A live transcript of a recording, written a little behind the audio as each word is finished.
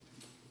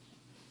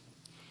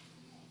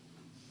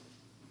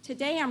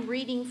Today I'm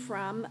reading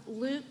from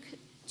Luke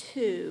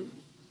 2,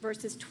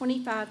 verses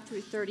 25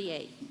 through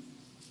 38.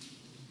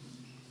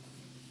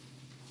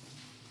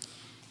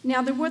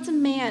 Now there was a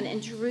man in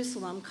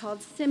Jerusalem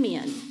called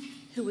Simeon,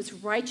 who was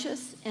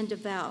righteous and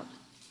devout.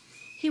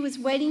 He was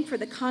waiting for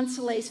the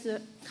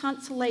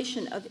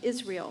consolation of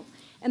Israel,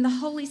 and the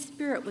Holy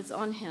Spirit was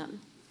on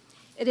him.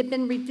 It had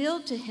been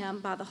revealed to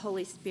him by the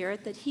Holy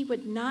Spirit that he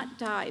would not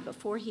die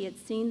before he had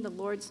seen the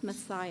Lord's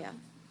Messiah.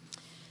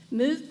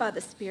 Moved by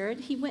the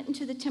Spirit, he went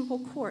into the temple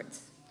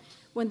courts.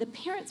 When the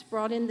parents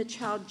brought in the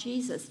child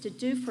Jesus to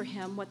do for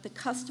him what the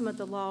custom of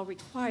the law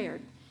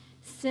required,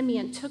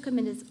 Simeon took him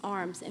in his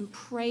arms and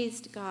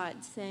praised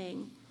God,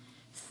 saying,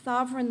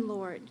 "Sovereign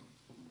Lord,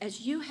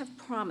 as you have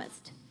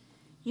promised,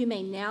 you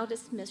may now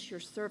dismiss your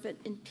servant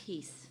in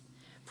peace,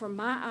 for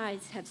my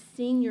eyes have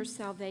seen your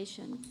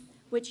salvation,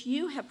 which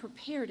you have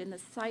prepared in the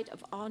sight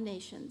of all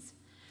nations,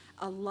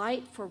 a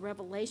light for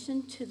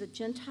revelation to the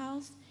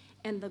Gentiles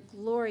and the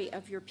glory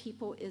of your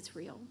people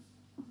Israel."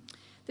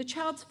 The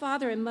child's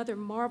father and mother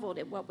marveled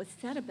at what was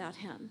said about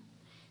him.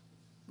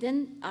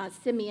 Then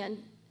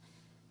Simeon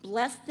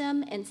blessed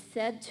them and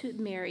said to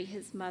Mary,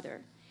 his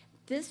mother,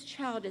 "This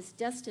child is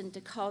destined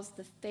to cause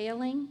the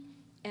falling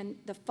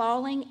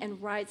and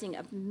rising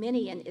of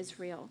many in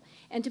Israel,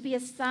 and to be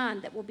a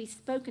sign that will be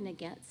spoken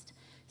against,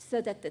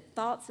 so that the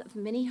thoughts of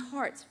many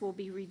hearts will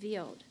be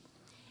revealed,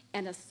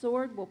 and a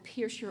sword will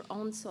pierce your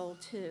own soul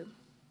too."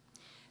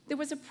 There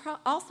was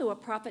also a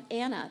prophet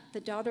Anna, the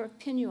daughter of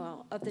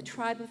Penuel of the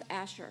tribe of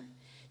Asher.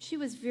 She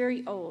was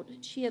very old.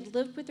 She had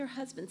lived with her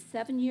husband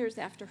 7 years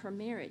after her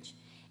marriage,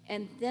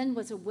 and then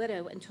was a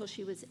widow until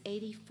she was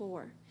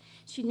 84.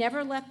 She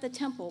never left the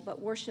temple, but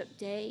worshiped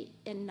day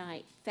and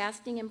night,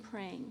 fasting and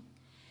praying.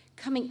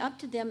 Coming up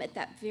to them at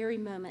that very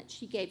moment,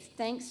 she gave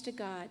thanks to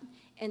God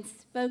and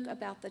spoke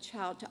about the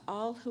child to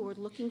all who were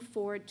looking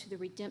forward to the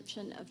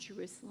redemption of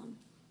Jerusalem.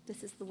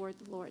 This is the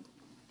word of the Lord.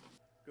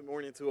 Good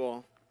morning to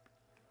all.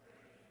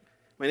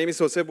 My name is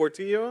José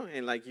Portillo,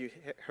 and like you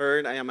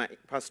heard, I am a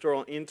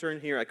pastoral intern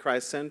here at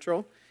Christ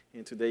Central,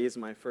 and today is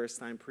my first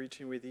time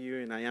preaching with you,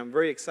 and I am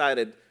very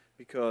excited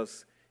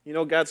because,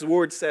 God's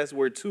word says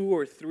where 2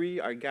 or 3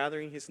 are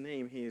gathering his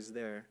name, he is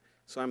there.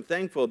 So I'm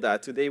thankful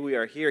that today we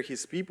are here,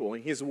 his people,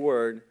 and his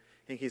word,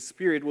 and his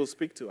spirit will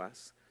speak to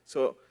us.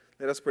 So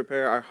let us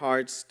prepare our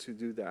hearts to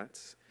do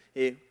that.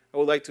 I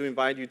would like to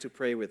invite you to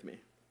pray with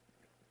me.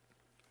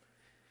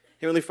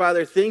 Heavenly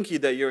Father, thank you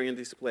that you're in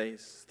this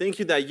place. Thank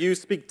you that you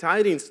speak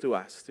tidings to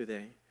us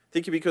today.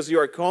 Thank you because you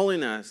are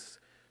calling us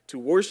to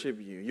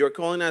worship you. You're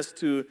calling us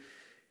to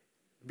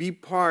be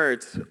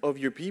part of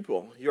your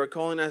people. You are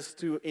calling us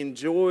to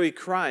enjoy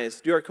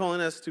Christ. You are calling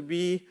us to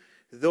be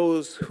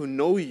those who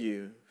know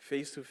you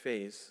face to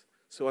face.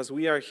 So as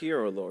we are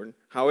here, O Lord,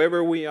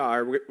 however we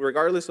are,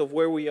 regardless of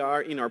where we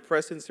are in our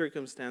present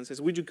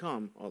circumstances, would you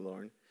come, O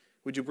Lord?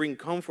 Would you bring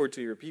comfort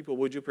to your people?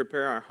 Would you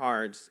prepare our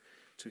hearts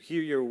to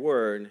hear your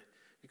word?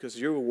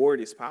 Because your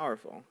word is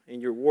powerful, and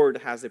your word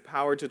has the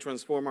power to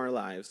transform our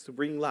lives, to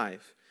bring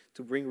life,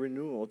 to bring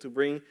renewal, to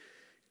bring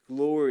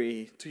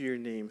glory to your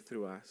name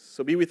through us.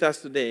 So be with us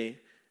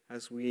today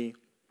as we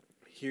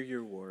hear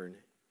your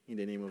word in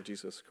the name of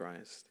Jesus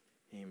Christ.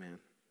 Amen.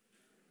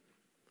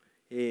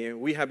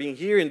 We have been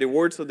hearing the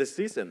words of the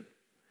season.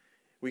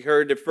 We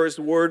heard the first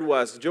word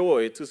was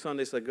joy 2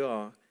 Sundays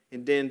ago,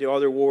 and then the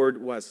other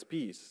word was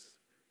peace.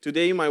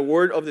 Today, my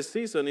word of the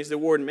season is the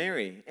word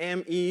Merry,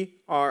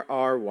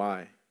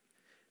 M-E-R-R-Y.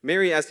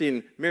 Merry as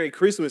in Merry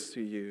Christmas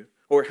to you,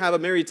 or have a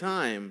merry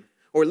time,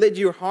 or let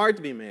your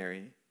heart be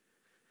merry.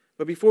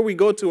 But before we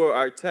go to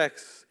our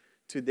text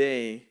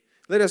today,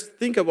 let us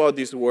think about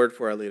this word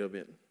for a little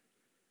bit.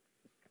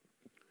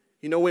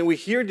 When we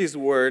hear this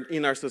word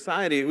in our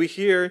society, we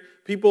hear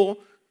people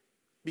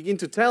begin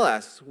to tell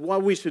us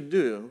what we should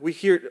do.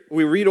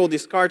 We read all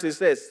these cards, it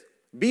says,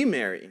 be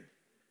merry.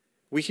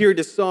 We hear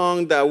the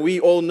song that we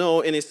all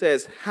know, and it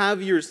says,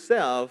 have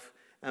yourself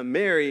a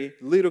merry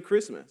little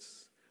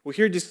Christmas. We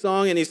hear this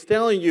song, and it's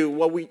telling you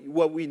what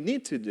we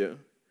need to do.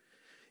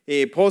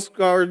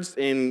 Postcards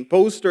and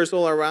posters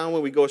all around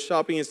when we go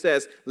shopping, it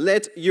says,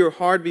 let your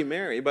heart be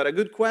merry. But a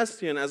good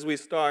question as we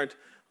start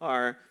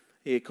our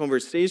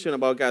conversation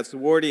about God's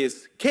word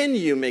is, can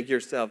you make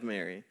yourself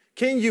merry?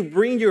 Can you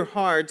bring your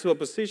heart to a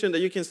position that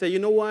you can say, you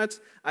know what,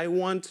 I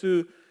want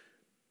to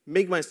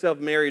make myself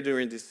merry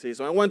during this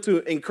season. I want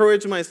to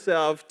encourage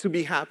myself to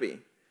be happy.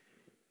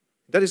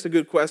 That is a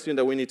good question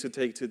that we need to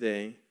take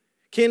today.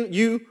 Can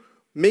you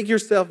make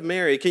yourself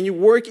merry? Can you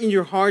work in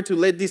your heart to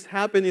let this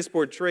happiness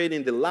portrayed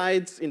in the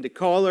lights, in the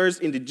colors,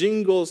 in the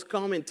jingles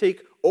come and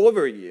take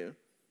over you?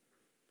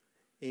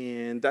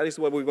 And that is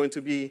what we're going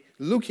to be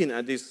looking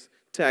at this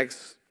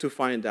text to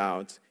find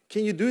out.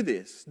 Can you do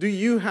this? Do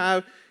you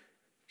have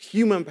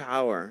human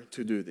power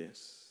to do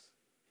this?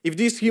 If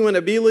this human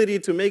ability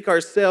to make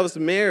ourselves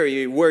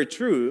merry were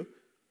true,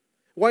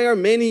 why are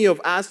many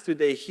of us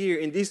today here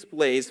in this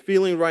place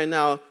feeling right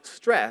now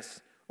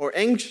stressed or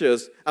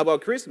anxious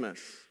about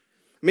Christmas?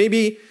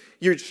 Maybe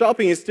your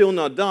shopping is still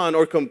not done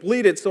or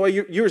completed, so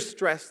you're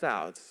stressed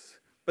out.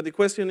 But the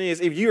question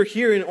is, if you're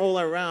hearing all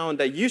around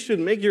that you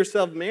should make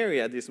yourself merry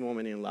at this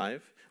moment in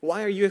life,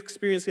 why are you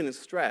experiencing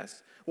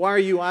stress? Why are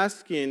you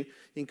asking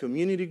in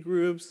community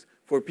groups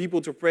for people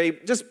to pray?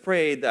 Just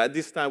pray that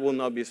this time will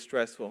not be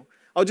stressful.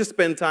 I'll just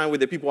spend time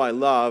with the people I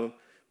love,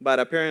 but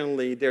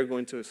apparently they're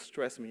going to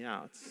stress me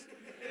out.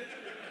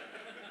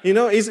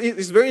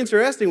 It's very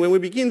interesting when we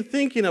begin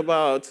thinking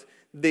about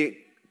the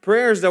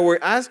prayers that we're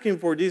asking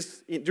for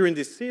this during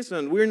this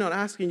season. We're not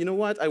asking, you know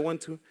what, I want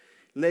to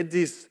let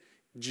this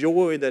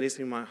joy that is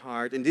in my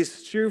heart and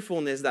this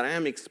cheerfulness that I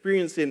am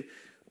experiencing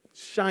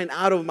shine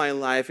out of my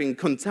life and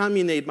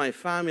contaminate my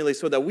family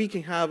so that we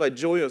can have a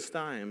joyous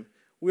time.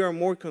 We are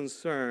more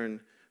concerned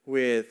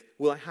with,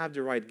 will I have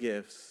the right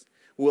gifts?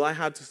 Will I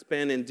have to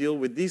spend and deal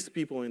with these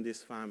people in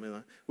this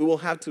family? We will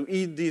have to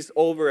eat this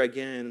over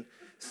again,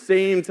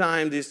 same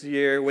time this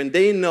year when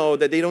they know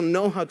that they don't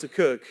know how to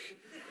cook.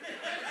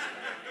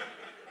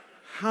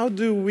 How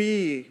do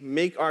we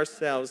make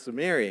ourselves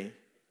merry?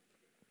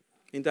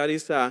 And that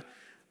is a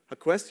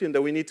question that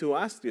we need to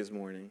ask this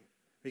morning.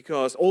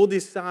 Because all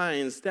these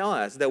signs tell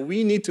us that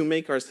we need to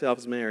make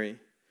ourselves merry.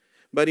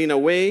 But in a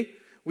way,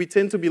 we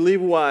tend to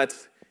believe what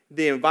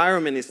the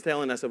environment is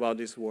telling us about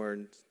these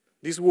words.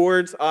 These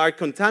words are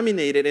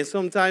contaminated, and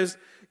sometimes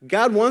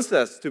God wants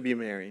us to be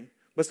merry.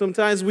 But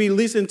sometimes we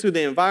listen to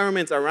the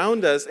environment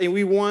around us, and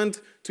we want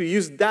to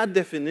use that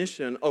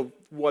definition of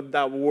what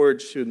that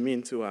word should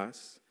mean to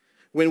us.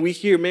 When we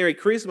hear Merry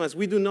Christmas,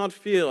 we do not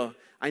feel,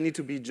 I need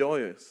to be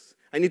joyous.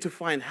 I need to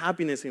find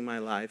happiness in my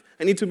life.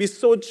 I need to be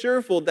so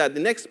cheerful that the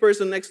next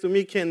person next to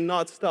me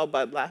cannot stop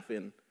but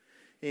laughing.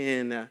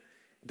 And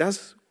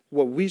that's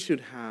what we should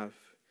have.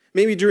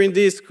 Maybe during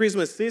this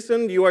Christmas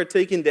season, you are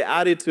taking the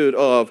attitude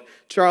of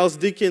Charles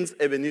Dickens'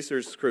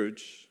 Ebenezer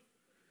Scrooge.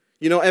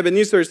 You know,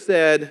 Ebenezer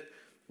said,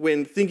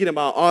 when thinking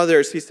about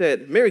others, he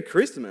said, Merry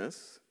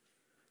Christmas?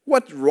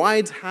 What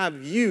right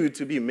have you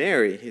to be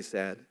merry, he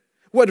said.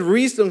 What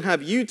reason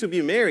have you to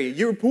be merry?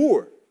 You're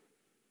poor.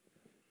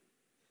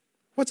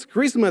 What's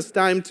Christmas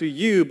time to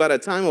you but a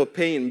time of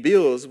paying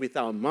bills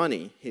without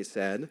money, he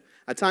said.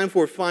 A time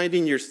for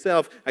finding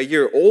yourself a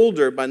year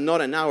older but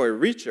not an hour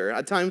richer.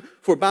 A time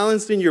for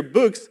balancing your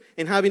books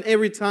and having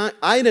every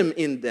item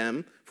in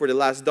them for the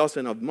last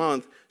dozen of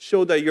months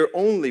show that you're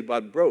only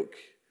but broke.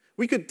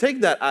 We could take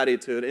that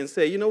attitude and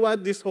say, you know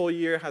what, this whole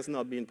year has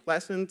not been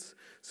pleasant,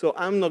 so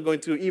I'm not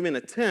going to even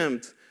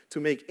attempt to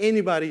make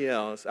anybody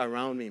else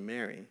around me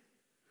merry.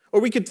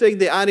 Or we could take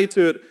the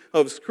attitude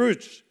of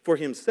Scrooge for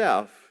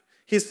himself.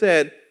 He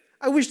said,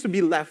 I wish to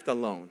be left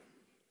alone.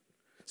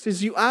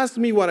 Since you asked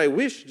me what I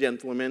wish,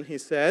 gentlemen, he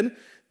said,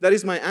 that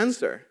is my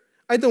answer.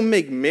 I don't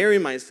make merry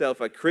myself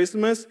at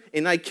Christmas,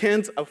 and I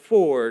can't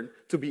afford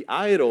to be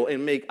idle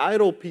and make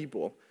idle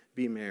people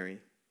be merry.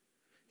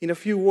 In a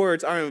few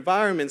words, our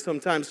environment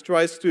sometimes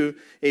tries to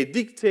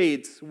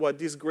dictate what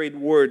these great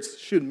words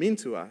should mean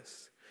to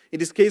us. In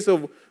this case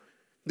of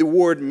the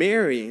word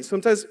merry,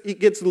 sometimes it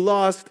gets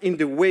lost in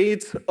the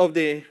weight of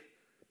the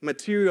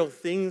material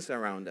things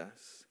around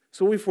us.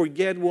 So we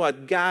forget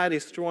what God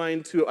is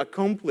trying to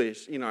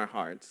accomplish in our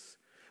hearts.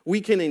 We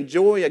can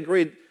enjoy a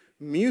great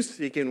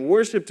music and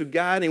worship to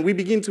God, and we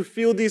begin to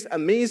feel this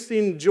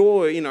amazing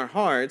joy in our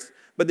hearts,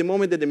 but the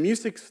moment that the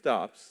music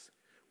stops,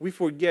 we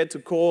forget to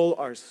call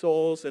our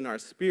souls and our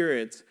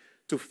spirits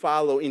to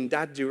follow in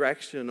that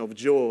direction of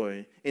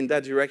joy, in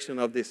that direction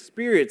of the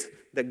spirit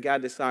that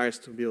God desires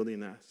to build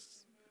in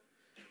us.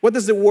 What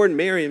does the word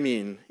merry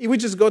mean? If we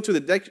just go to the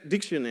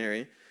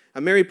dictionary,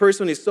 a merry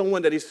person is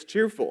someone that is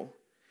cheerful,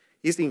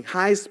 is in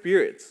high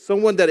spirits,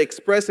 someone that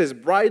expresses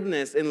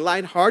brightness and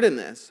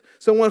lightheartedness,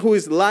 someone who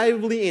is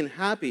lively and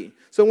happy,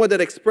 someone that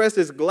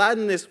expresses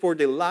gladness for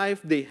the life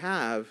they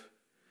have.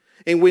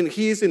 And when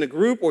he is in a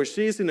group or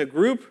she is in a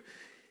group,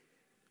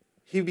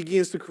 he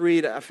begins to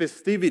create a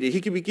festivity. He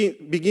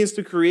begins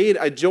to create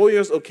a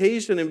joyous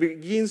occasion and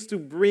begins to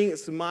bring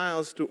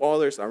smiles to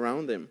others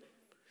around him.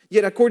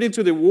 Yet according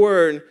to the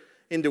word,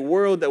 in the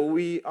world that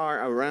we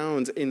are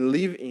around and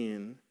live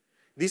in,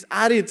 this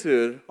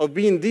attitude of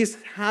being this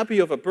happy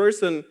of a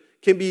person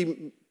can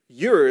be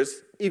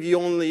yours if you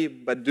only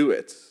but do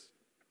it.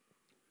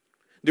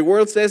 The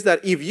world says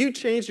that if you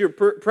change your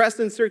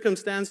present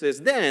circumstances,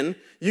 then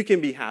you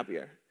can be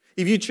happier.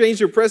 If you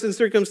change your present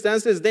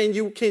circumstances, then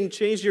you can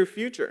change your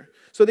future.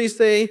 So they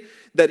say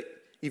that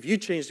if you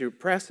change your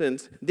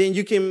present, then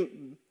you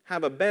can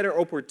have a better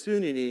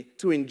opportunity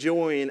to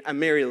enjoy a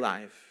merry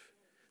life.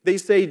 They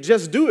say,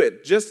 just do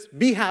it, just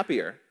be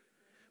happier.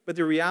 But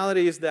the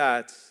reality is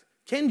that,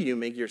 can you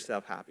make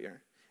yourself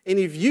happier? And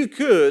if you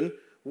could,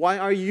 why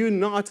are you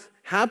not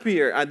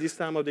happier at this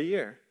time of the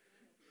year?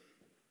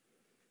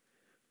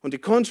 On the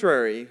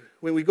contrary,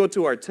 when we go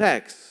to our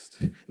text,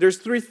 there's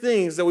three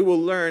things that we will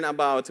learn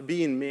about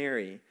being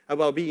merry,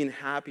 about being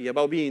happy,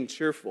 about being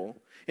cheerful.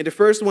 And the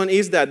first one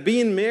is that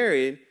being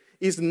merry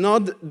is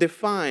not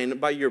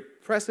defined by your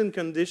present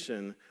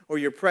condition or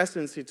your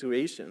present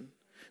situation.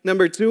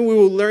 Number two, we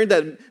will learn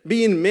that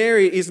being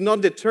merry is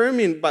not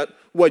determined by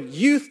what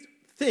you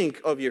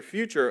think of your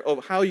future,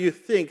 of how you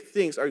think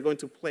things are going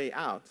to play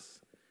out.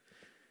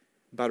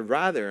 But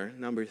rather,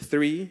 number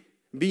 3,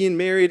 being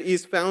married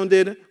is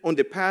founded on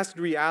the past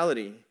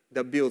reality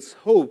that builds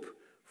hope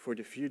for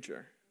the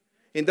future.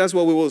 And that's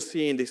what we will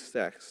see in this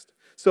text.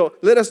 So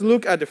let us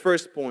look at the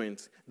first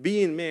point.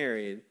 Being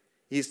married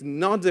is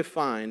not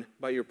defined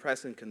by your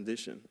present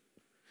condition.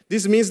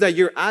 This means that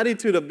your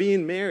attitude of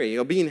being merry,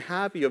 of being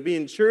happy, of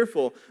being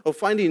cheerful, of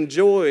finding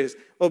joys,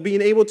 of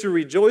being able to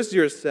rejoice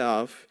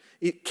yourself,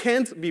 it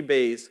can't be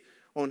based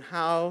on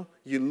how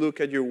you look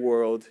at your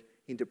world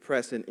in the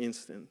present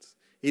instant.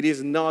 It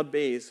is not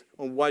based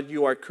on what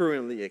you are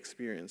currently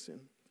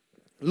experiencing.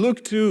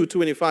 Luke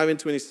 2:25 and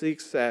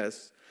 26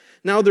 says,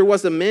 "Now there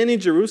was a man in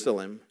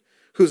Jerusalem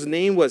whose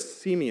name was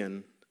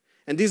Simeon,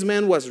 and this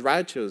man was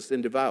righteous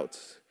and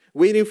devout,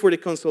 waiting for the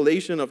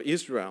consolation of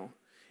Israel.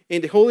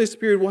 And the Holy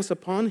Spirit was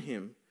upon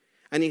him,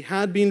 and it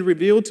had been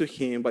revealed to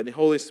him by the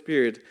Holy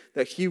Spirit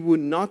that he would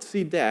not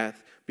see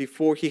death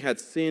before he had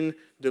seen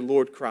the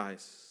Lord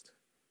Christ."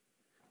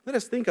 Let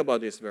us think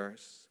about this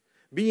verse.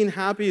 Being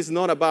happy is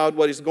not about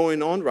what is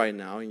going on right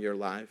now in your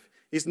life.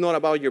 It's not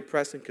about your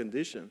present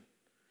condition.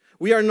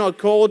 We are not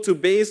called to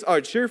base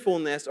our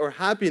cheerfulness or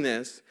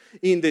happiness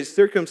in the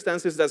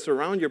circumstances that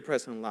surround your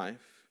present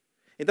life.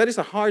 And that is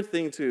a hard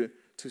thing to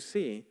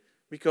see,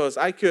 because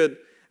I could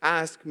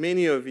ask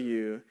many of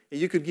you, and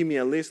you could give me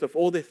a list of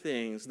all the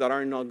things that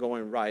are not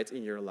going right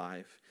in your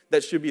life,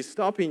 that should be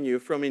stopping you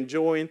from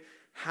enjoying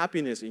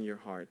happiness in your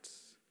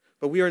hearts.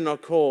 But we are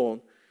not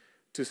called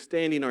to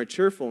stand in our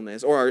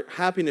cheerfulness or our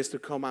happiness to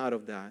come out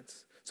of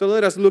that. So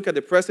let us look at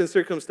the present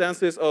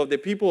circumstances of the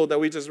people that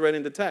we just read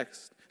in the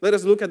text. Let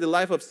us look at the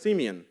life of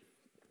Simeon.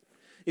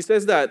 It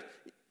says that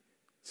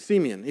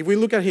Simeon, if we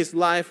look at his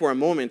life for a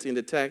moment in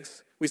the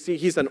text, we see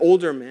he's an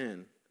older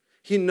man.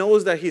 He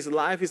knows that his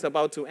life is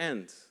about to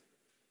end.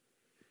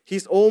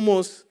 He's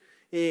almost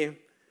to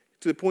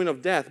the point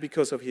of death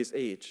because of his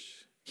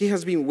age. He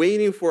has been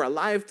waiting for a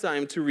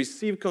lifetime to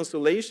receive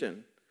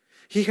consolation.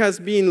 He has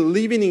been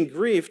living in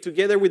grief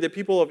together with the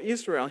people of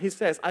Israel. He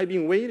says, I've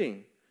been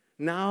waiting.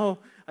 Now,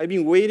 I've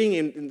been waiting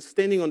and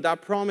standing on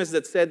that promise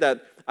that said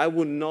that I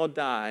would not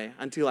die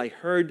until I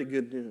heard the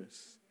good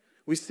news.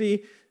 We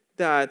see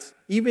that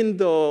even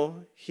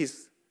though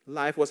his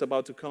life was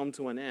about to come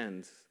to an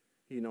end,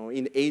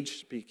 in age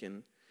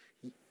speaking,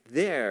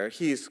 there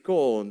he is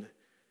called,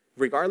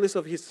 regardless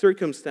of his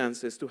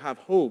circumstances, to have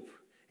hope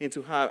and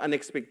to have an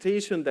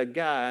expectation that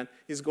God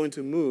is going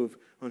to move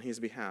on his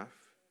behalf.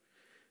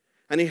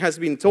 And it has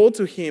been told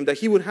to him that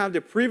he would have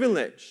the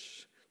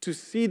privilege to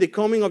see the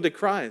coming of the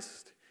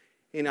Christ.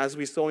 And as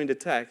we saw in the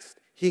text,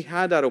 he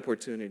had that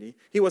opportunity.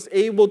 He was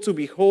able to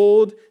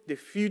behold the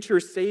future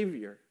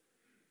Savior.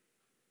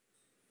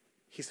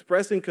 His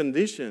present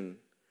condition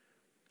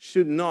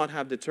should not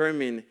have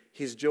determined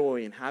his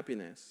joy and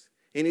happiness.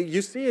 And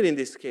you see it in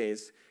this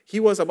case. He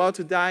was about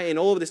to die, and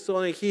all of a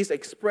sudden he's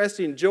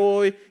expressing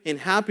joy and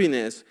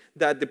happiness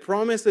that the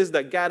promises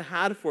that God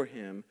had for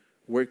him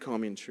were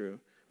coming true.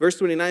 Verse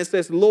 29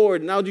 says,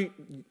 "Lord,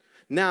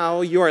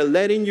 now you are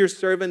letting your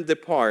servant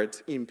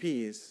depart in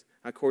peace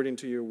according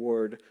to your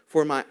word.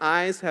 For my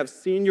eyes have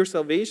seen your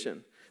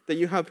salvation, that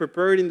you have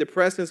prepared in the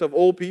presence of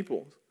all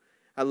people,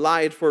 a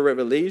light for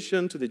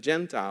revelation to the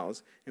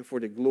Gentiles and for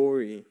the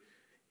glory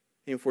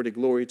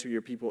to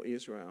your people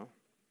Israel."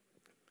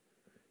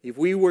 If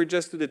we were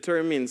just to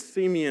determine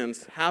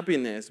Simeon's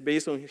happiness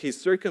based on his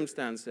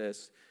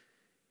circumstances,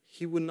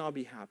 he would not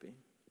be happy.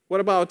 What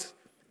about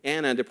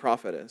Anna the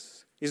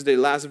prophetess? Is the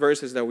last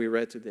verses that we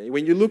read today.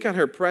 When you look at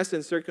her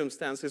present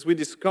circumstances, we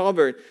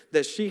discovered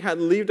that she had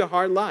lived a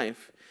hard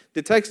life.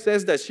 The text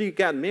says that she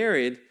got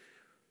married,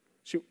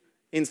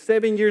 and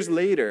 7 years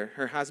later,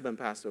 her husband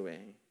passed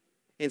away.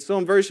 And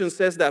some version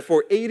says that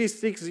for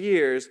 86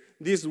 years,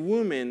 this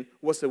woman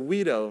was a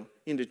widow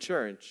in the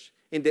church.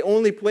 And the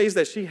only place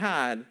that she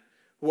had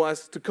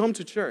was to come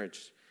to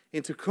church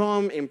and to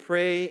come and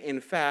pray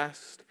and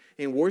fast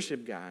and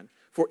worship God.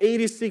 For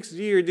 86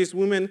 years, this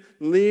woman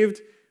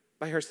lived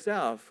by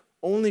herself,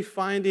 only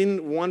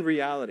finding one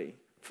reality,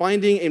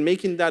 finding and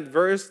making that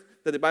verse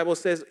that the Bible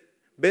says,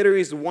 better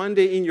is one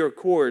day in your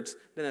courts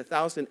than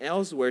 1,000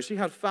 elsewhere. She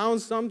had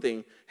found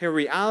something. Her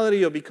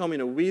reality of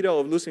becoming a widow,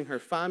 of losing her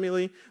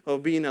family,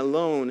 of being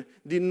alone,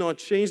 did not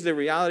change the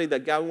reality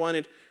that God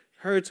wanted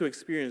her to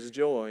experience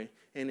joy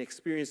and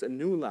experience a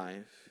new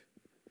life.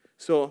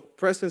 So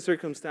present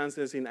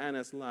circumstances in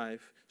Anna's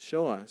life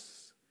show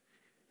us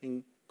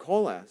and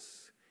call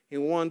us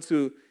and want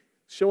to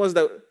show us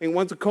that and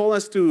want to call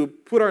us to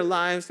put our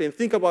lives and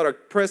think about our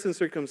present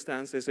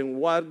circumstances and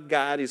what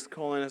God is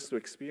calling us to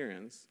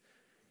experience.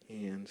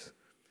 And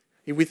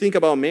if we think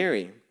about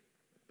Mary,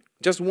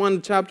 just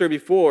one chapter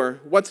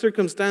before, what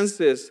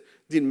circumstances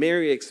did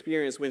Mary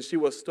experience when she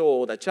was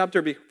told, a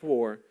chapter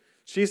before,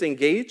 she's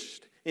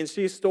engaged and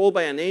she's told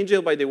by an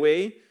angel, by the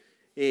way,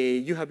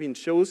 you have been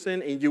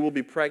chosen and you will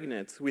be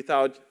pregnant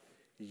without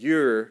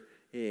your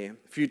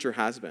future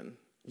husband.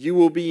 You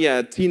will be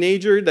a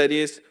teenager that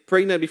is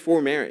pregnant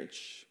before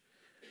marriage.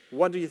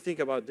 What do you think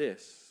about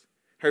this?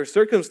 Her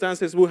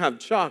circumstances would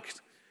have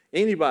shocked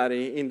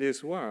anybody in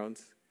this world.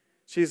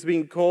 She's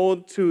being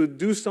called to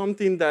do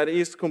something that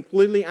is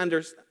completely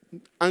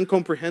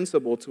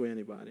incomprehensible to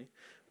anybody.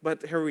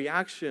 But her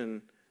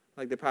reaction,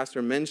 like the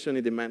pastor mentioned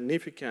in the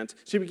Magnificat,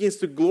 she begins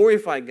to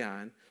glorify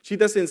God. She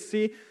doesn't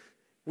see,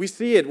 we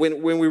see it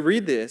when we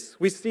read this,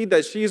 we see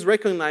that she is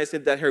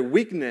recognizing that her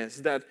weakness,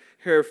 that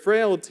her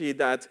frailty,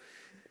 that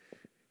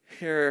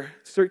her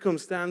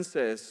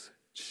circumstances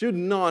should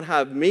not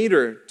have made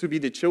her to be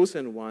the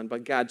chosen one,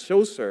 but God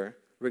chose her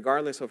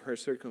regardless of her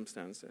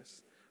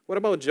circumstances. What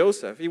about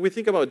Joseph? If we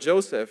think about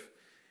Joseph,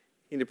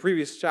 in the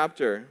previous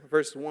chapter,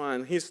 verse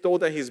 1, he's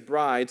told that his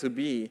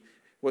bride-to-be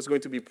was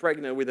going to be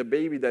pregnant with a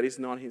baby that is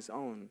not his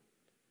own.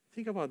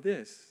 Think about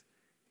this.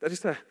 That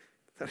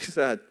is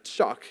a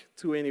shock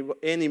to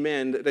any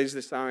man that is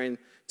desiring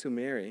to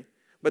marry.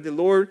 But the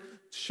Lord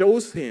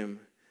shows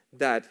him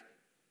that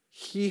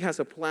he has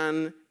a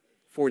plan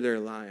for their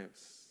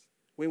lives.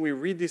 When we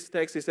read this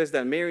text, it says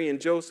that Mary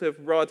and Joseph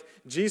brought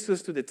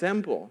Jesus to the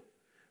temple.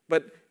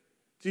 But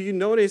do you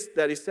notice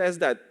that it says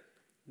that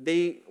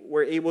they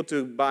were able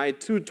to buy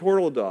 2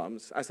 turtle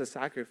doves as a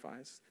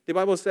sacrifice? The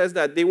Bible says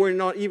that they were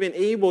not even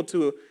able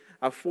to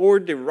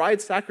afford the right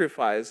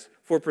sacrifice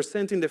for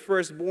presenting the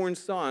firstborn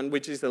son,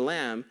 which is a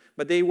lamb,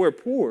 but they were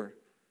poor.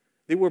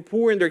 They were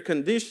poor in their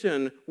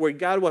condition where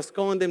God was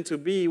calling them to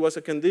be was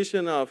a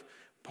condition of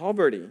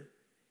poverty.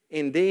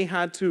 And they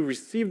had to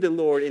receive the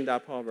Lord in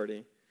that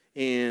poverty.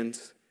 And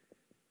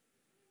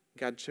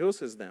God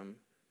chooses them.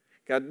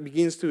 God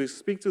begins to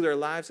speak to their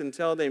lives and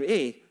tell them,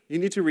 hey, you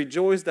need to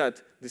rejoice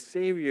that the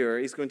Savior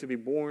is going to be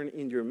born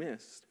in your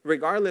midst,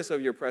 regardless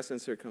of your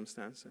present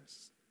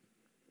circumstances.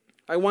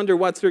 I wonder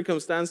what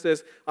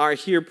circumstances are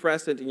here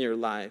present in your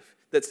life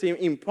that seem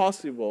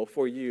impossible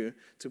for you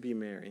to be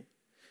married.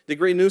 The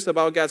great news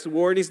about God's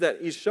word is that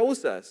it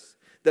shows us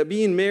that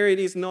being married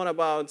is not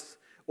about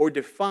or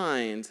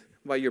defined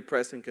by your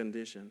present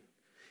condition.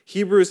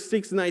 Hebrews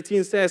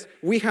 6:19 says,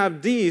 we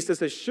have this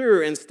as a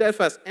sure and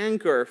steadfast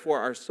anchor for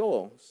our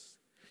souls.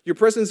 Your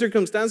present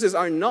circumstances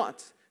are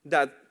not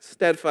that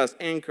steadfast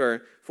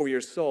anchor for your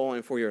soul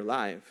and for your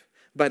life.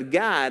 But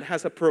God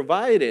has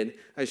provided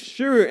a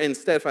sure and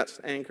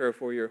steadfast anchor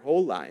for your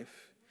whole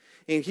life.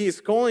 And He is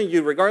calling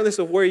you, regardless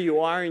of where you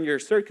are in your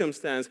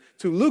circumstance,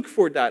 to look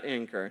for that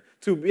anchor,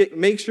 to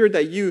make sure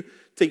that you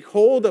take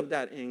hold of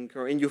that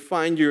anchor and you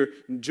find your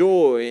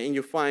joy and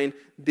you find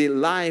the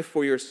life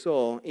for your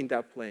soul in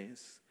that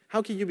place.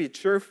 How can you be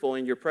cheerful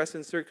in your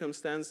present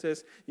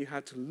circumstances? You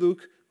have to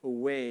look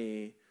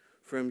away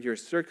from your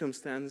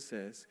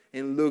circumstances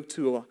and look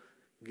to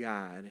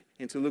God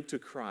and to look to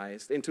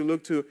Christ and to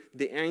look to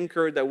the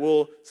anchor that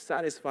will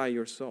satisfy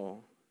your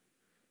soul.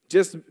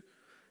 Just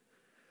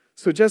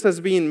as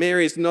being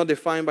married is not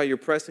defined by your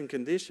present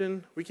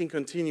condition, we can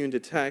continue in the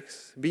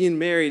text. Being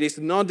married is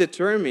not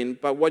determined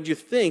by what you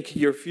think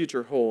your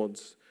future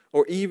holds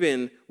or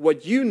even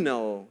what you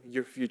know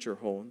your future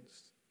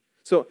holds.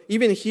 So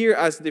even here,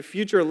 as the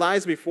future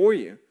lies before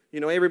you,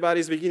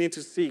 everybody's beginning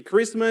to see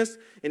Christmas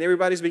and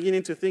everybody's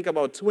beginning to think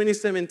about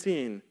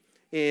 2017.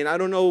 And I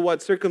don't know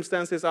what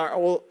circumstances are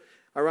all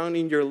around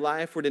in your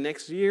life for the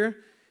next year.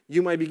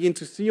 You might begin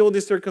to see all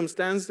these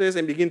circumstances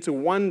and begin to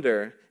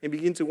wonder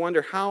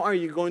how are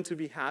you going to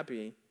be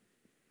happy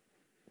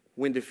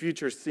when the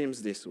future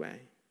seems this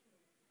way.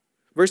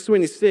 Verse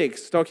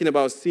 26, talking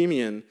about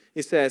Simeon,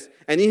 it says,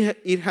 and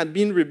it had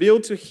been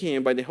revealed to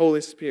him by the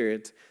Holy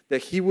Spirit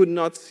that he would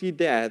not see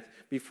death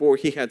before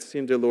he had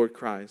seen the Lord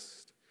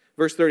Christ.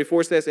 Verse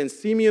 34 says, and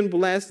Simeon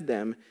blessed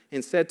them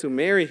and said to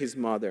Mary his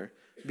mother,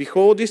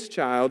 behold, this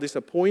child is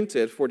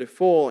appointed for the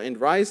fall and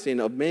rising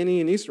of many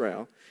in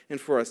Israel, and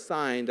for a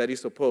sign that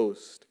is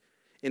opposed.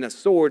 And a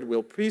sword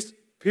will pierce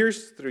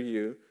through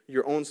you,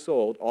 your own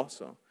soul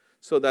also,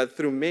 so that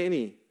thoughts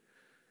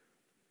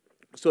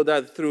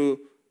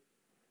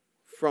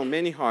from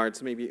many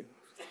hearts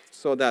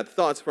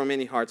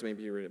may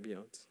be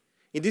revealed.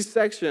 In this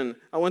section,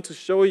 I want to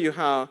show you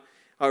how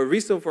our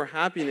reason for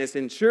happiness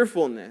and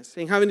cheerfulness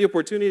and having the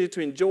opportunity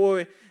to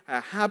enjoy a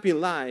happy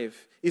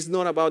life is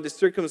not about the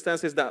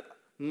circumstances that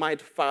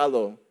might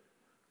follow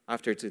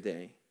after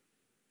today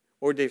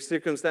or the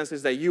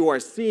circumstances that you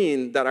are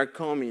seeing that are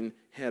coming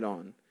head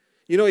on.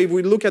 If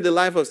we look at the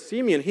life of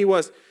Simeon,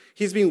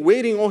 he's been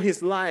waiting all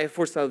his life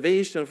for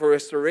salvation, for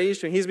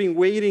restoration. He's been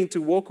waiting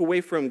to walk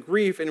away from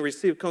grief and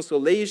receive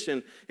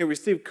consolation and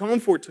receive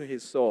comfort to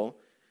his soul.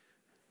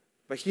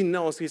 But he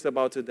knows he's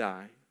about to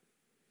die.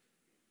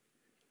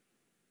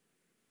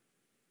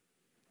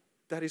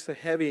 That is a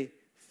heavy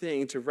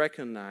thing to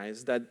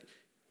recognize, that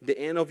the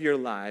end of your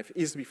life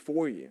is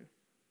before you.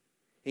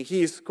 And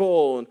he is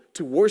called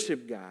to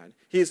worship God.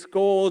 He is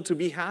called to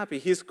be happy.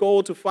 He is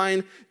called to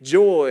find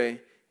joy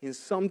in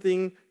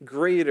something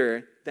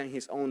greater than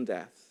his own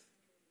death.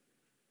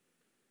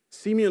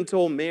 Simeon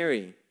told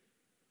Mary,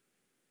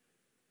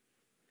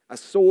 a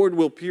sword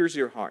will pierce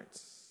your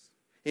hearts.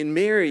 And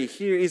Mary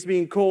here is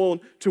being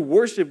called to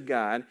worship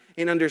God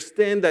and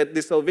understand that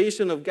the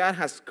salvation of God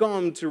has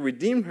come to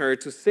redeem her,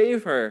 to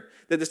save her,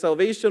 that the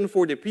salvation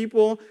for the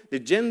people, the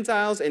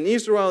Gentiles, and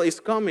Israel is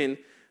coming.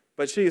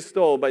 But she is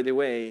told, by the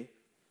way,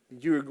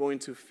 you're going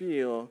to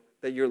feel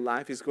that your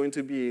life is going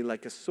to be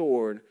like a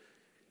sword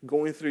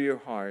going through your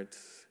heart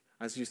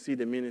as you see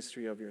the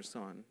ministry of your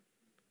son.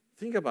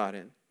 Think about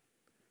it.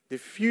 The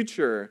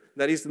future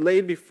that is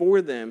laid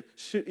before them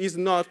is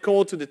not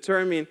called to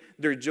determine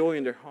their joy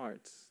in their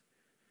hearts.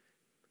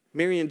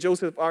 Mary and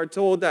Joseph are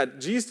told that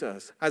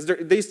Jesus, as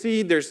they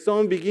see their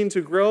son begin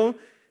to grow,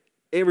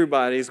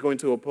 everybody is going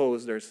to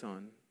oppose their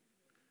son.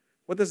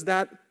 What does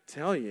that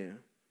tell you?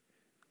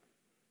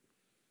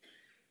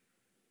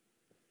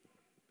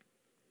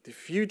 The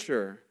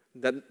future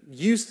that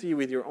you see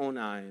with your own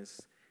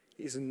eyes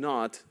is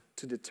not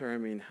to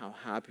determine how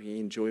happy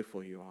and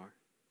joyful you are.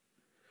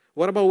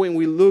 What about when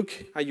we look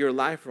at your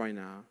life right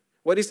now?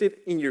 What is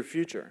it in your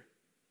future?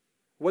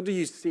 What do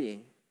you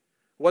see?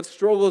 What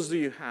struggles do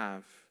you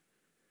have?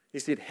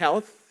 Is it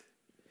health?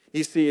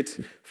 Is it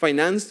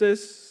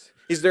finances?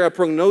 Is there a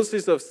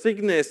prognosis of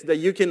sickness that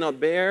you cannot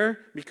bear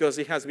because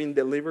it has been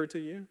delivered to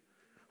you?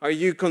 Are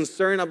you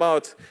concerned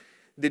about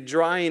the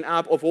drying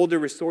up of all the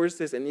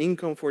resources and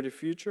income for the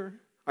future?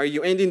 Are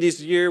you ending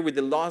this year with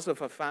the loss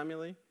of a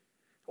family?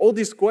 All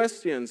these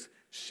questions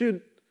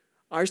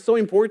are so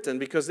important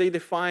because they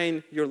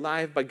define your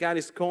life, but God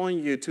is calling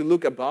you to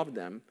look above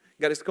them.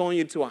 God is calling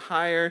you to a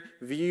higher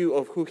view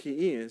of who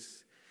He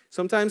is.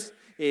 Sometimes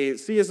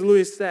C.S.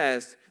 Lewis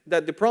says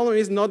that the problem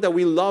is not that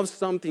we love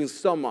something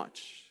so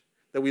much,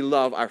 that we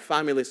love our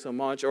family so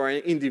much, or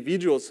an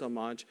individual so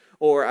much,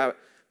 or a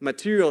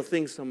material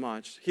things so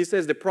much. He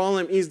says the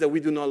problem is that we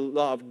do not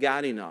love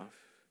God enough.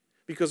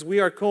 Because we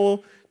are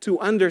called to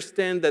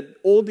understand that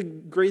all the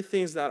great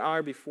things that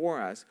are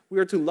before us, we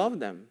are to love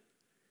them.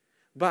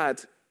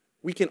 But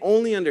we can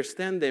only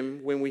understand them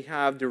when we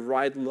have the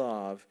right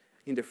love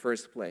in the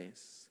first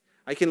place.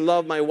 I can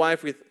love my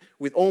wife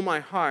with all my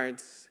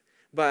heart,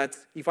 but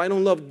if I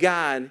don't love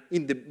God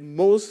in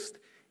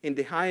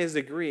the highest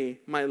degree,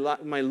 my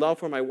love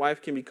for my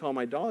wife can become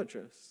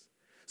idolatrous.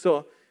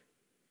 So,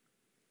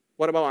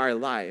 what about our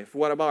life?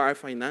 What about our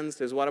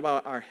finances? What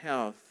about our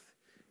health?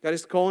 God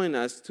is calling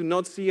us to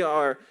not see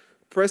our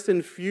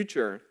present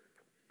future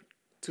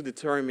to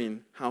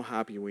determine how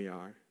happy we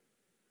are.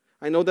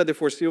 I know that the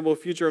foreseeable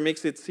future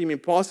makes it seem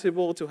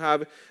impossible to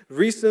have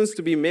reasons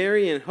to be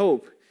merry and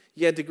hope.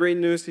 Yet the great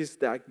news is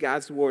that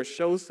God's word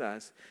shows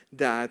us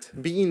that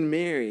being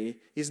merry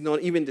is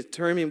not even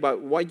determined by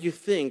what you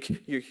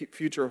think your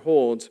future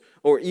holds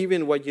or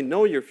even what you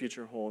know your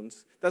future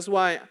holds. That's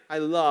why I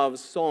love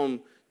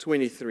Psalm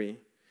 23.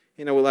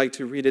 And I would like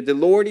to read it. The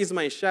Lord is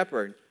my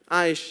shepherd.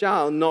 I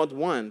shall not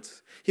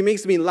want. He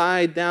makes me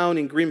lie down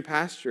in green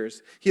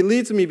pastures. He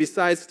leads me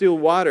beside still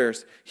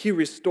waters. He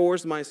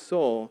restores my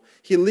soul.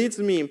 He leads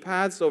me in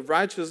paths of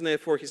righteousness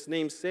for His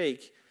name's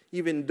sake.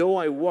 Even though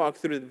I walk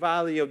through the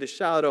valley of the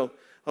shadow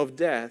of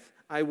death,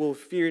 I will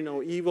fear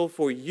no evil,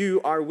 for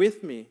You are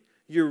with me.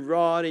 Your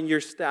rod and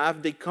Your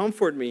staff, they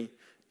comfort me.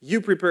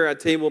 You prepare a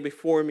table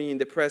before me in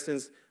the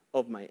presence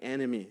of my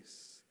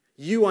enemies.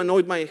 You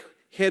anoint my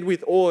head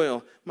with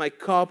oil. My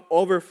cup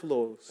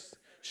overflows.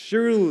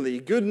 Surely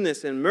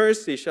goodness and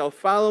mercy shall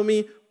follow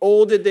me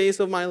all the days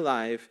of my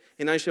life,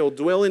 and I shall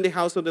dwell in the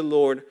house of the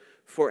Lord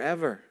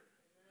forever.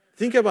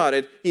 Think about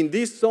it. In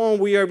this psalm,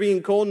 we are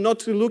being called not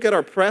to look at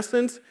our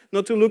present,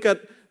 not to look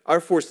at our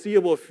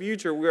foreseeable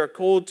future. We are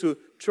called to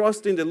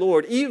trust in the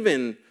Lord,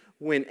 even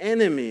when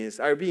enemies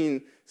are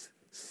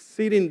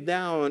sitting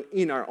down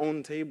in our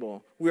own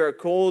table. We are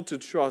called to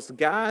trust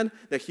God,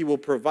 that He will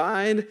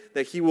provide,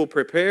 that He will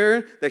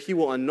prepare, that He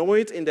will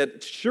anoint, and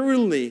that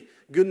surely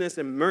goodness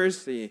and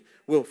mercy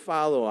will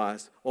follow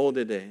us all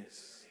the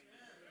days.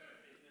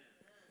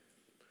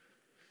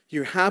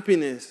 Your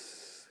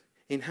happiness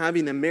in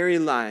having a merry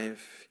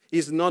life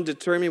is not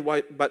determined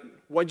by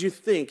what you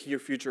think your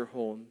future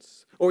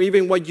holds, or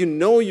even what you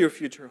know your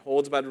future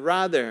holds, but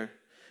rather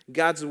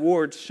God's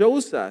word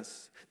shows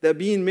us that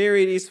being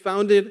married is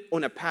founded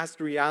on a past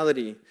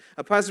reality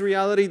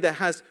that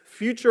has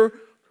future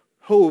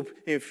hope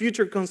and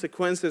future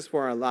consequences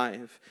for our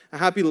life. A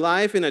happy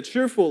life and a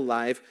cheerful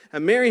life, a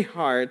merry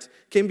heart,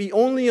 can be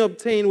only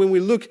obtained when we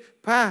look to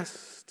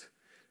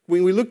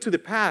the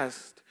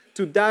past,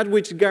 to that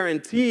which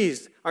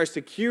guarantees our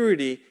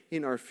security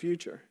in our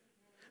future.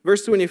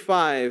 Verse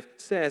 25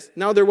 says,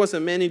 Now there was a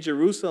man in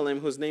Jerusalem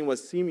whose name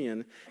was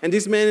Simeon, and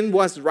this man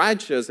was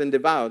righteous and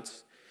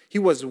devout. He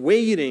was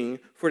waiting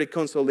for the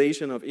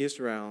consolation of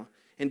Israel,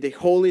 and the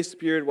Holy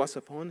Spirit was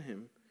upon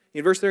him.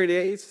 In verse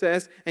 38 it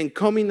says, And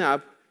coming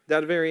up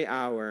that very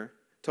hour,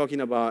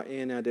 talking about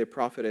Anna the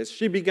prophetess,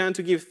 she began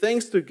to give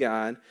thanks to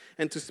God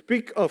and to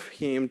speak of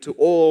Him to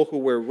all who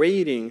were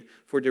waiting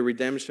for the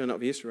redemption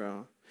of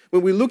Israel.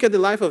 When we look at the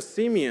life of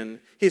Simeon,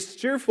 his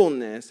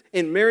cheerfulness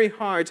and merry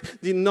heart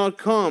did not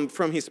come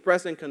from his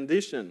present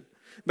condition,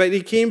 but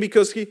it came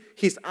because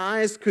his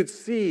eyes could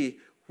see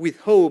with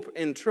hope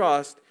and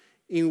trust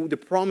in the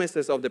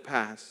promises of the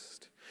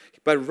past.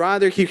 But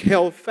rather he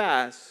held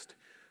fast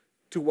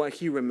to what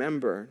he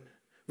remembered.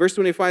 Verse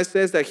 25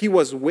 says that he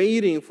was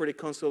waiting for the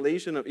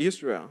consolation of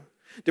Israel.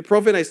 The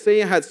prophet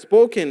Isaiah had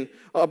spoken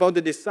about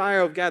the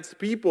desire of God's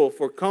people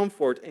for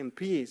comfort and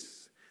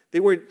peace. They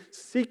were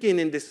seeking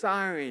and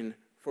desiring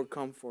for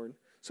comfort.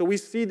 So we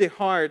see in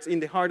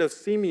the heart of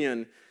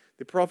Simeon,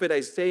 the prophet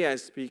Isaiah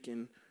is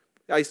speaking.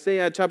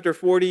 Isaiah chapter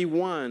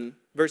 41,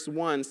 verse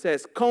 1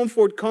 says,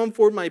 "Comfort,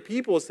 comfort my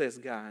people," says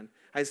God.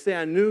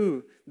 Isaiah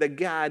knew that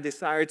God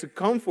desired to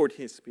comfort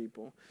his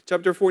people.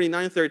 Chapter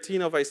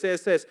 49:13 of Isaiah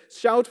says,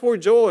 "Shout for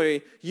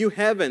joy, you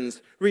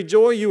heavens,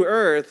 rejoice, you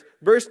earth,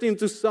 burst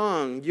into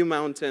song, you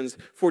mountains,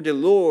 for the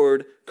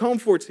Lord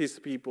comforts his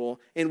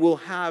people and will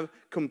have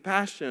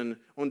compassion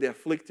on the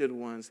afflicted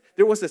ones."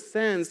 There was a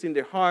sense in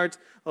the heart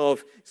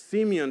of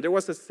Simeon, there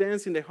was a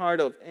sense in the heart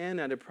of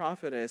Anna, the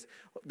prophetess,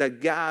 that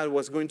God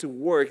was going to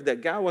work, that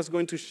God was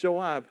going to show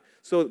up.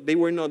 So they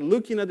were not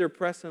looking at their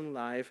present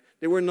life.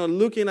 They were not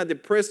looking at the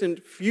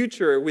present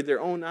future with their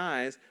own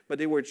eyes, but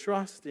they were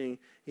trusting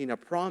in a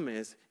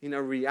promise, in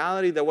a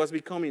reality that was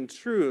becoming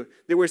true.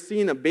 They were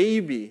seeing a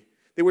baby.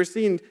 They were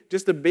seeing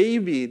just a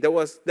baby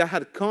that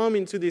had come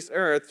into this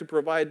earth to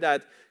provide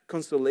that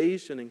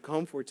consolation and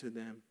comfort to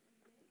them.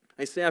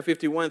 Isaiah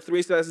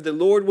 51:3 says, "The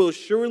Lord will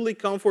surely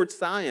comfort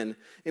Zion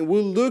and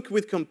will look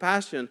with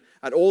compassion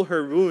at all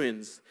her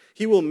ruins.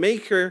 He will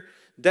make her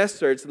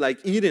deserts like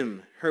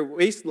Edom, her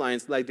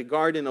wastelands like the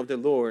garden of the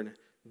Lord.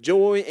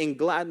 Joy and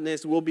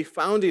gladness will be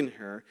found in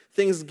her,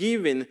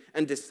 thanksgiving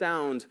and the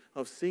sound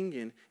of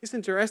singing." It's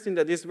interesting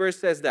that this verse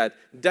says that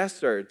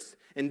deserts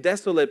and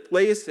desolate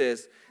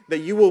places, that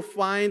you will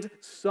find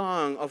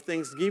song of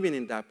thanksgiving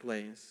in that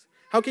place.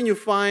 How can you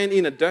find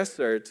in a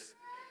desert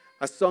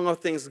a song of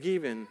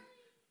thanksgiving?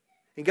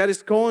 And God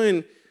is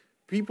calling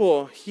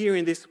people here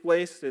in this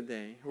place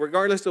today,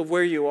 regardless of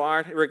where you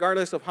are,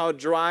 regardless of how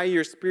dry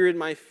your spirit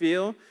might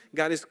feel,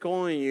 God is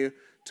calling you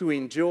to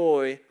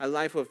enjoy a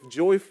life of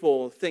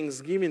joyful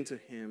thanksgiving to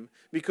him,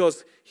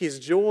 because his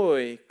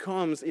joy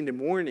comes in the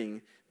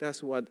morning.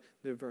 That's what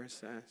the verse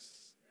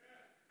says.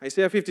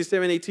 Isaiah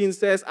 57:18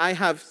 says, "I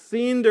have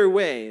seen their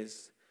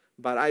ways,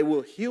 but I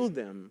will heal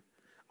them.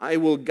 I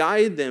will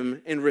guide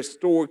them and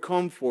restore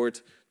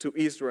comfort to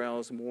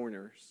Israel's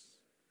mourners."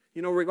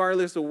 You know,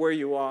 regardless of where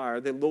you are,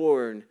 the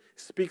Lord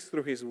speaks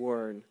through his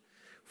word.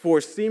 For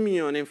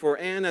Simeon and for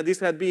Anna, these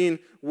had been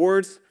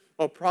words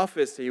of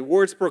prophecy,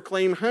 words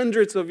proclaimed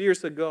hundreds of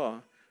years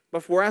ago.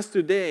 But for us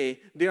today,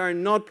 they are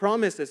not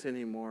promises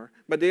anymore,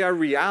 but they are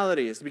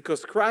realities,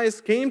 because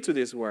Christ came to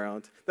this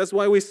world. That's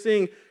why we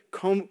sing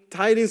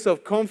tidings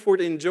of comfort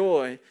and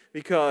joy,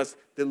 because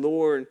the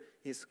Lord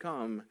is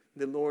come.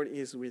 The Lord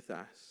is with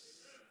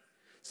us.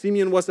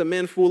 Simeon was a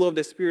man full of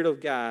the Spirit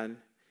of God.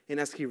 And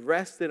as he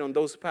rested on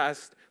those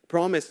past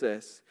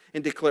promises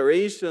and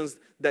declarations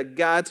that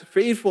God's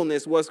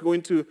faithfulness was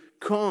going to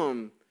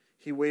come,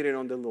 he waited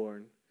on the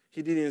Lord.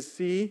 He didn't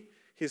see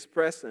his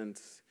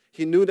presence.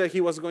 He knew that he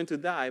was going to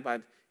die,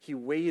 but he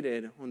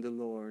waited on the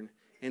Lord.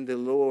 And the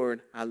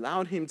Lord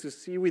allowed him to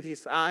see with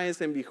his eyes,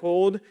 and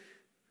behold,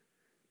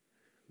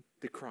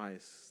 the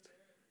Christ,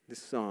 the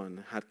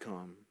Son, had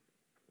come.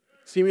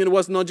 Simeon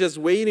was not just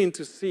waiting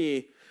to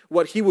see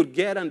what he would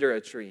get under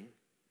a tree.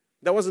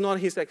 That was not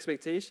his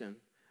expectation.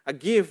 A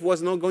gift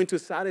was not going to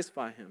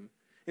satisfy him.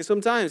 And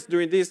sometimes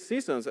during these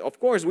seasons, of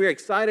course, we're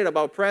excited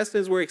about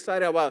presents. We're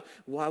excited about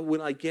what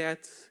will I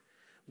get.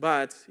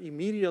 But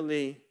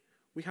immediately,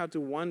 we have to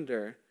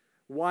wonder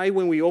why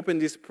when we open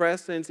these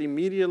presents,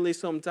 immediately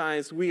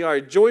sometimes we are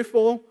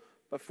joyful,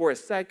 but for a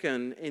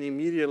second, and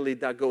immediately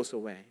that goes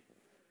away.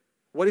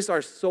 What is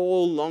our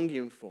soul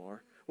longing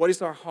for? What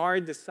is our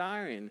heart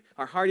desiring?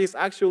 Our heart is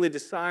actually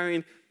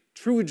desiring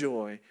true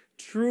joy,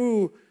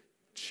 true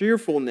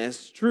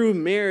cheerfulness, true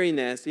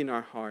merriness in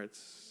our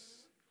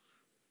hearts.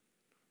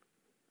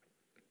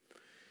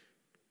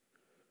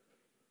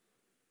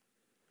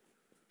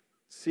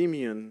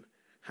 Simeon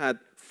had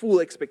full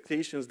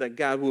expectations that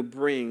God would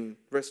bring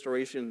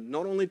restoration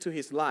not only to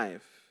his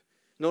life,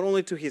 not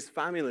only to his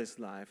family's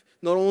life,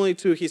 not only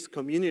to his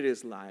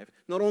community's life,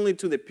 not only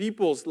to the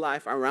people's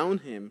life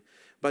around him,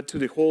 but to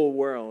the whole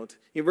world.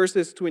 In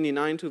verses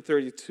 29 to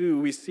 32,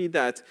 we see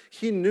that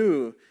he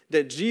knew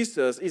that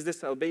Jesus is the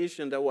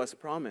salvation that was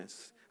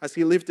promised. As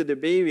he lifted the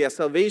baby, a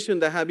salvation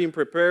that had been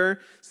prepared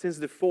since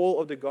the fall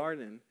of the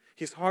garden.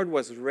 His heart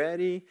was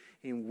ready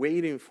and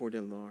waiting for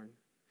the Lord.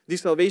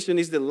 This salvation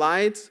is the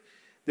light,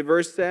 the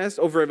verse says,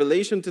 of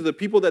revelation to the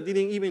people that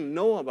didn't even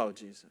know about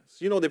Jesus.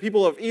 You know, the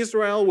people of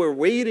Israel were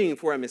waiting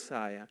for a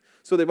Messiah.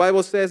 So the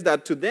Bible says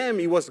that to them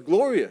it was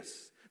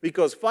glorious,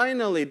 because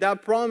finally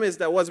that promise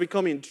that was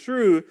becoming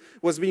true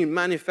was being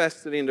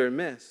manifested in their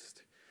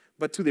midst.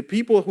 But to the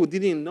people who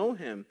didn't know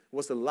him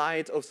was the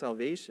light of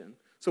salvation.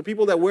 So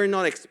people that were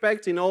not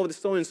expecting all of a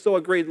sudden saw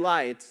a great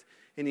light,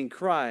 and in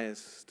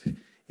Christ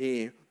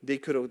they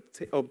could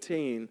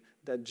obtain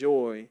that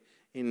joy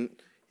and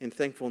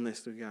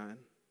thankfulness to God.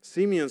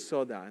 Simeon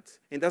saw that,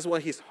 and that's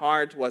what his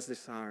heart was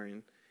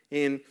desiring.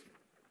 And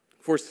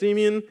for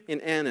Simeon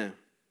and Anna,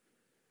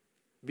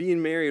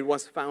 being married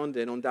was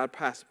founded on that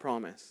past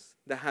promise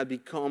that had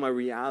become a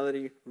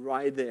reality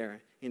right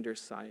there in their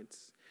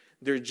sights.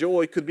 Their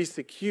joy could be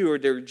secure,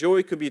 their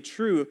joy could be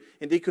true,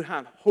 and they could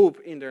have hope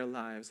in their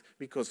lives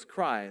because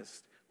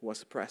Christ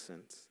was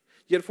present.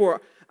 Yet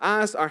for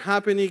us, our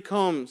happiness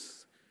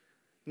comes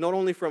not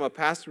only from a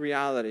past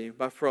reality,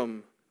 but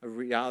from a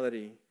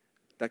reality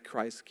that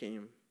Christ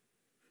came.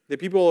 The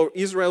people of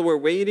Israel were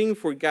waiting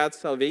for God's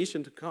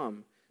salvation to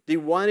come. They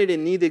wanted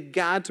and needed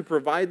God to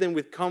provide them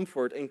with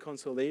comfort and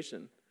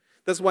consolation.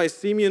 That's why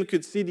Simeon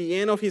could see the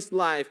end of his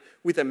life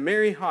with a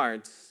merry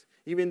heart,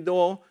 even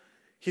though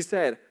he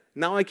said,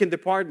 now I can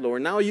depart,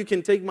 Lord. Now you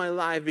can take my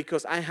life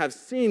because I have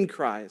seen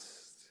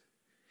Christ.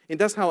 And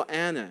that's how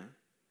Anna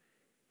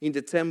in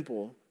the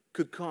temple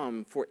could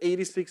come for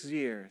 86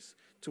 years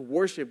to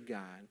worship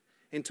God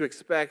and to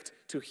expect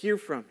to hear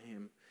from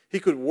him. He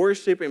could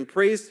worship and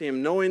praise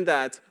him knowing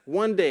that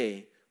one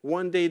day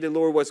the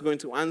Lord was going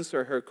to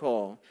answer her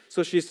call.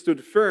 So she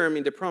stood firm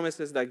in the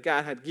promises that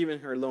God had given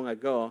her long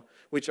ago,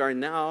 which are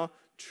now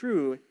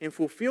true and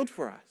fulfilled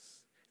for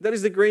us. That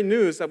is the great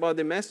news about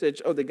the message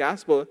of the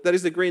gospel. That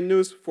is the great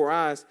news for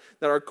us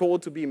that are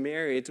called to be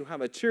married, to have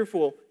a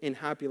cheerful and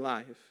happy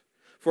life.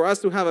 For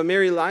us to have a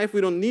merry life, we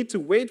don't need to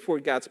wait for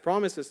God's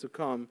promises to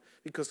come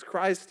because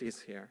Christ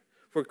is here.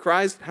 For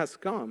Christ has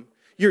come.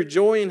 Your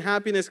joy and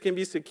happiness can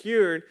be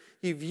secured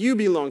if you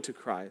belong to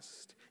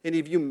Christ and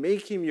if you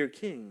make him your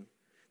king.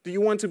 Do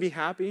you want to be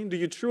happy? Do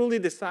you truly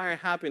desire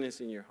happiness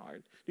in your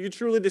heart? Do you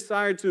truly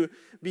desire to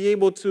be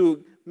able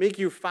to make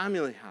your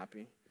family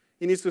happy?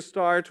 It needs to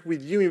start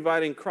with you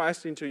inviting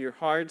Christ into your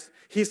heart.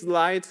 His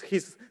light,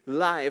 his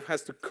life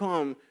has to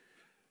come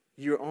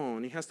your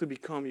own. It has to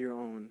become your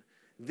own.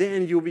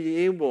 Then you'll be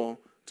able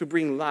to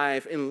bring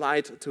life and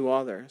light to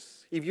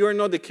others. If you are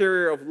not the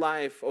carrier of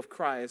life of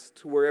Christ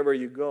to wherever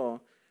you go,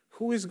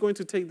 who is going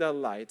to take that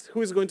light?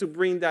 Who is going to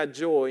bring that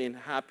joy and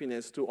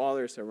happiness to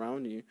others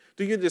around you?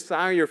 Do you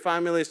desire your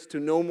families to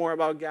know more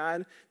about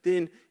God?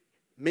 Then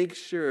make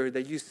sure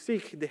that you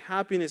seek the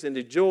happiness and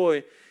the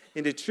joy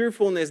and the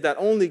cheerfulness that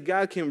only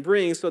God can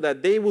bring so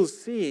that they will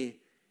see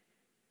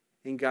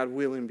and God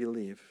will and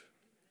believe.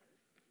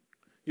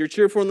 Your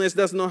cheerfulness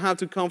does not have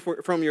to come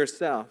from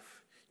yourself.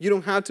 You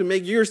don't have to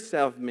make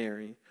yourself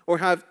merry or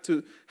have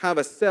to have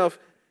a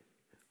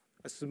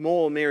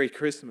small Merry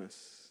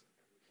Christmas.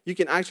 You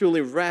can actually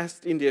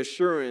rest in the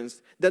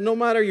assurance that no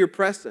matter your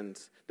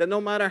present, that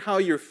no matter how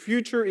your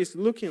future is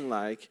looking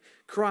like,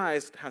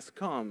 Christ has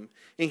come.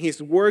 And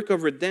his work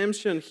of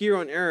redemption here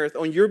on earth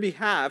on your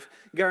behalf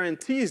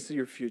guarantees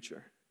your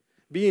future.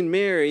 Being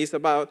merry is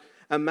about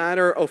a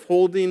matter of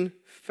holding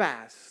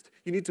fast.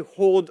 You need to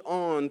hold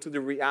on to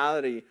the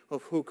reality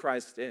of who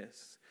Christ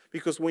is.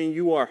 Because when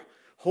you are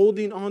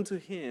holding on to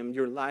him,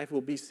 your life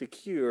will be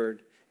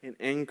secured and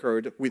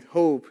anchored with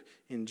hope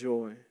and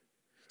joy.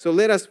 So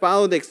let us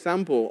follow the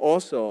example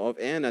also of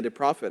Anna, the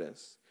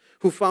prophetess,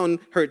 who found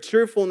her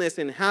cheerfulness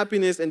and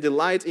happiness and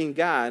delight in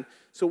God.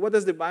 So what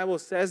does the Bible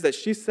say? That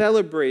she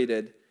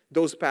celebrated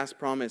those past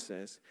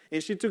promises.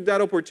 And she took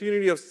that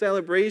opportunity of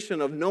celebration,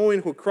 of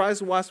knowing who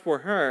Christ was for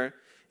her.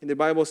 And the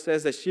Bible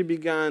says that she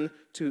began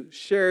to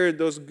share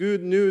those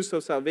good news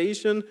of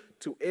salvation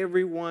to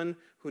everyone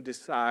who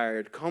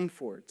desired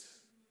comfort.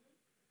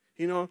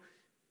 You know,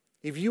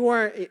 if you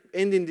are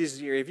ending this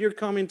year, if you're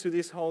coming to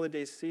this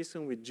holiday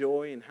season with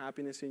joy and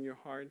happiness in your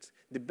hearts,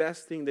 the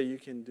best thing that you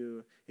can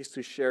do is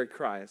to share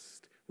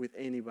Christ with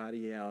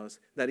anybody else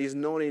that is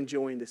not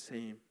enjoying the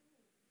same.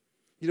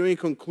 You know, in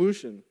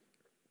conclusion,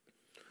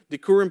 the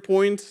current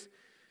point,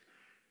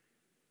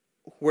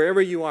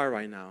 wherever you are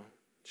right now,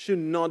 should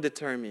not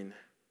determine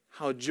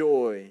how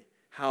joy,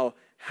 how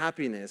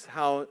happiness,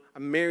 how a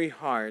merry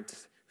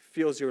heart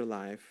fills your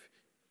life.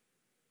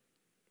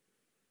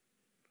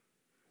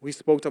 We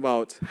spoke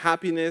about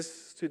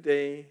happiness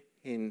today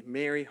in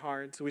merry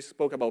hearts. We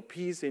spoke about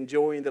peace and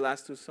joy in the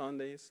last 2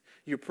 Sundays.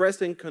 Your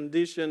present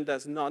condition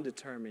does not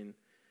determine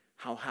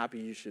how happy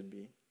you should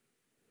be.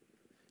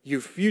 Your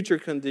future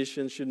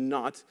condition should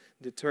not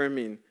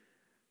determine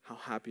how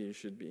happy you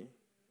should be.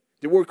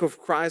 The work of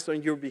Christ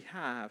on your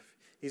behalf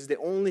is the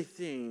only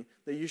thing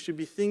that you should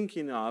be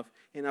thinking of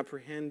and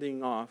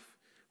apprehending of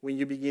when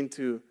you begin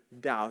to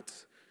doubt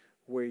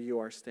where you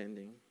are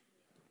standing.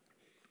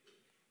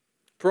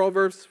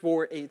 Proverbs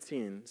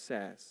 4:18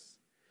 says,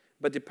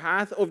 "But the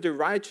path of the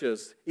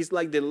righteous is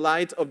like the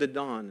light of the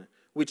dawn,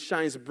 which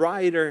shines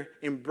brighter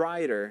and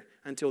brighter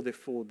until the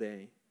full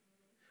day."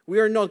 We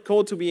are not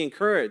called to be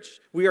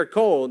encouraged. We are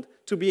called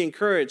to be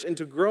encouraged and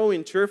to grow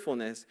in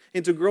cheerfulness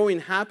and to grow in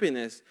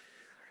happiness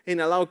and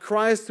allow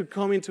Christ to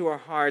come into our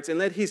hearts and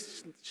let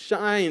his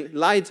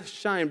light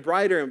shine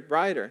brighter and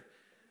brighter.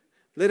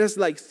 Let us,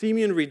 like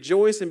Simeon,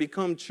 rejoice and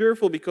become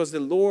cheerful because the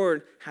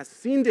Lord has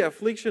seen the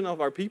affliction of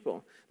our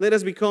people. Let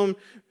us become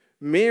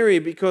merry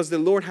because the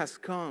Lord has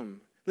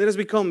come. Let us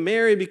become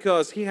merry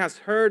because he has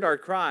heard our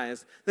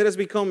cries. Let us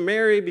become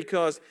merry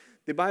because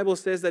the Bible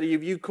says that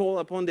if you call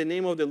upon the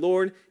name of the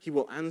Lord, he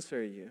will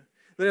answer you.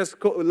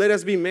 Let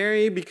us be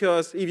merry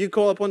because if you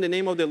call upon the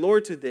name of the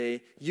Lord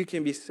today, you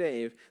can be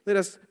saved. Let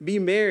us be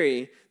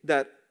merry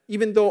that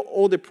even though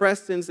all the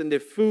presents and the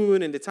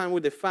food and the time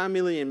with the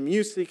family and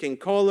music and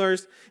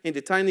colors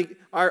and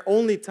are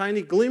only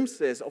tiny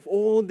glimpses of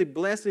all the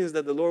blessings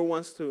that the Lord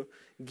wants to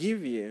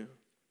give you,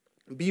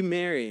 be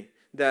merry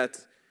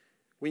that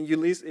When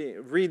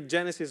you read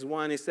Genesis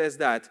 1, it says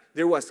that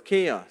there was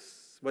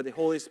chaos, but the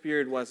Holy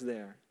Spirit was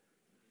there.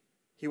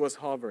 He was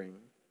hovering.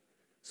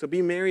 So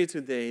be merry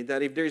today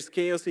that if there is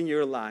chaos in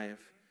your life,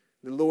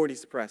 the Lord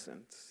is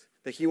present,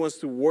 that He wants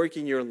to work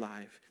in your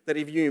life, that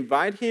if you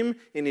invite Him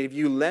and if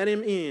you let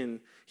Him in,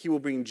 He will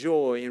bring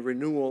joy and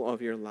renewal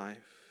of your life.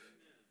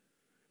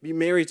 Be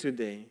merry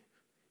today.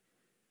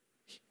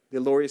 The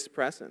Lord is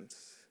present,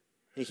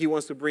 and He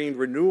wants to bring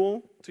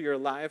renewal to your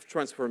life,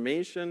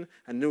 transformation,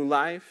 a new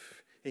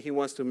life, and He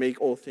wants to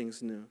make all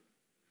things new.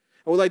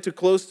 I would like to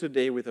close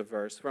today with a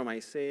verse from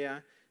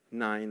Isaiah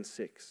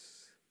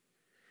 9:6.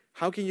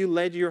 How can you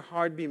let your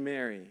heart be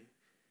merry?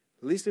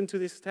 Listen to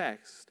this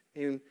text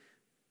and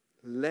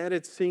let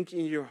it sink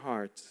in your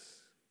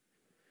hearts.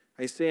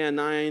 Isaiah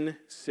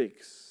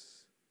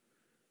 9:6.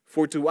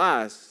 For to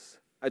us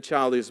a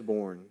child is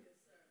born,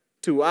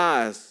 to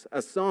us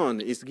a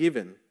son is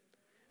given,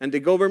 and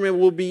the government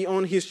will be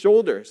on His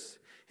shoulders,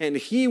 and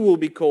He will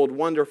be called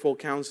Wonderful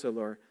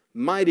Counselor,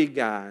 Mighty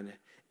God,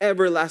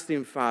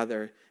 Everlasting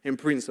Father, and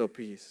Prince of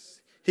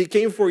Peace. He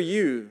came for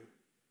you.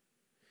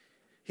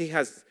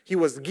 He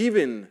was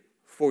given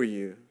for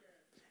you.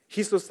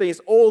 He sustains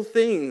all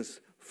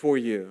things for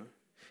you.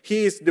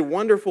 He is the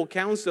wonderful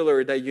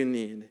counselor that you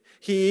need.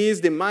 He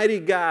is the mighty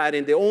God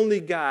and the only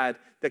God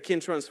that can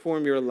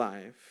transform your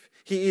life.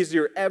 He is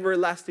your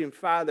everlasting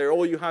Father.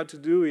 All you have to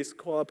do is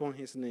call upon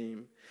His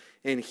name.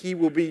 And He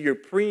will be your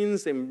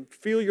prince and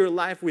fill your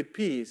life with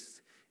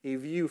peace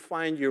if you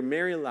find your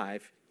merry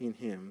life in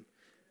Him.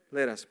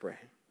 Let us pray.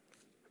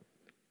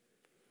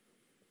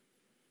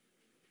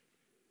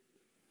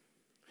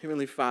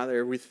 Heavenly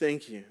Father, we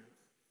thank You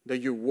that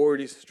Your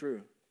word is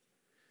true,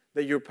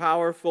 that You're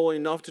powerful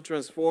enough to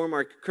transform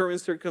our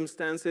current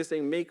circumstances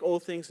and make all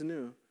things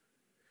new.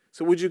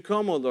 So would You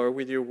come, O Lord,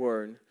 with Your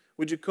word?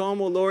 Would You come,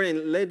 O Lord,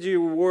 and let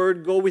Your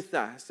word go with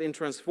us and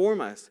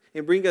transform us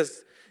and bring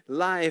us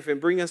life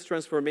and bring us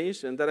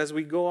transformation, that as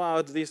we go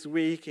out this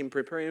week in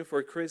preparing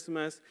for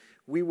Christmas,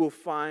 we will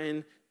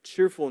find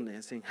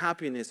cheerfulness and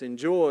happiness and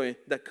joy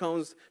that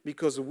comes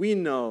because we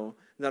know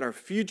that our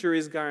future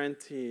is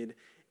guaranteed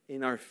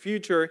and our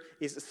future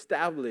is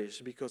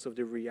established because of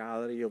the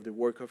reality of the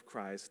work of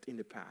Christ in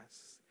the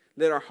past.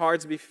 Let our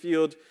hearts be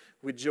filled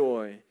with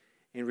joy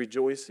and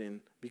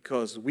rejoicing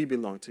because we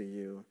belong to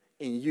You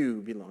and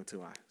You belong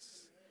to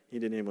us.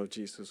 In the name of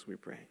Jesus we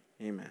pray.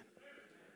 Amen.